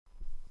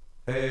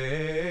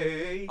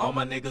Hey, all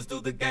my niggas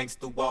do the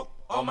gangster walk.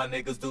 All my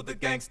niggas do the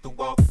gangster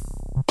walk.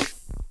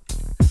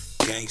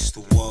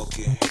 Gangsta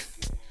walking,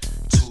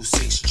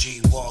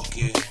 26G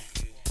walking.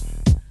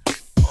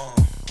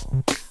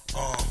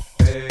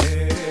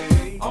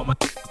 Hey, all my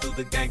do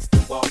the gangster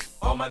walk.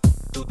 All my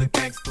do the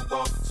gangster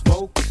walk.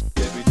 Smoke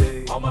every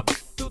day. All my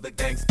do the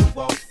gangster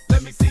walk.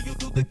 Let me see you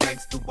do the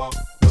gangster walk.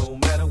 No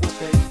matter what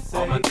they say.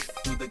 All my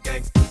do the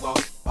gangster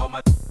walk. All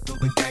my do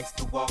the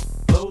gangster walk.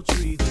 Blow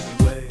trees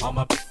anyway. All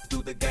my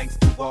do the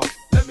gangster walk.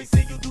 Let me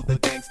see you do the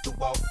gangster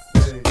walk.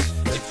 Hey.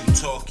 If you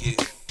talk it,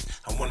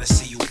 I wanna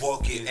see you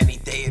walk it. Any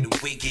day of the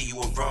week, give you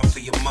a run for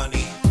your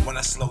money. When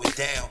I slow it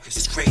down,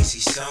 it's crazy,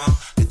 son.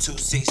 The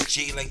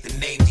 26G like the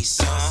Navy,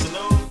 son.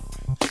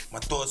 My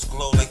thoughts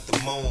glow like the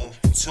moon.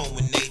 In tune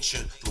with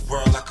nature, the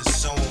world I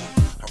consume.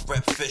 I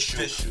rep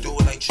official, do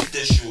it like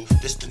traditional.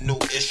 This the new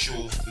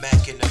issue,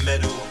 Mac in the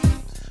middle.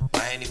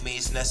 By any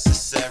means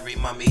necessary,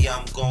 mommy,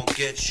 I'm gon'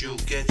 get you.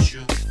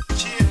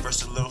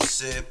 First a little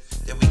sip,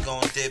 then we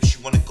gon' dip. She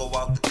wanna go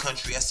out the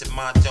country, I said,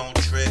 Ma, don't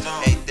trip.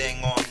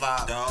 Everything on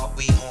live,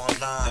 we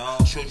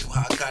online. Showed you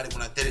how I got it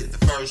when I did it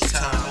the first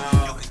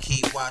time. You can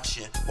keep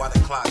watching, while the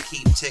clock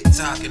keep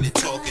tick-tocking and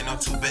talking. I'm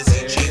too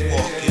busy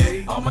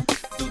G-walking. All my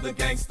do the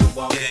gangster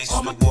walk.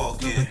 All my Gangsta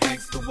walking, do the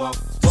gangster walk.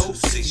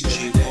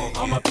 26G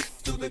All my walking.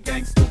 do the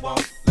gangster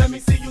walk. Let me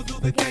see you do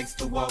the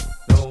gangster walk.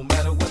 No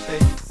matter what they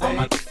say. All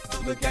my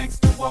do the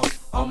gangster walk.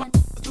 All my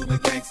do the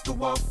gangster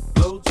walk.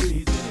 Blow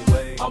trees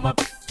anyway. All my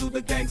do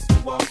the gangster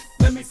walk.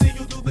 Let me see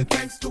you do the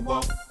gangster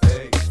walk.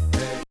 Hey.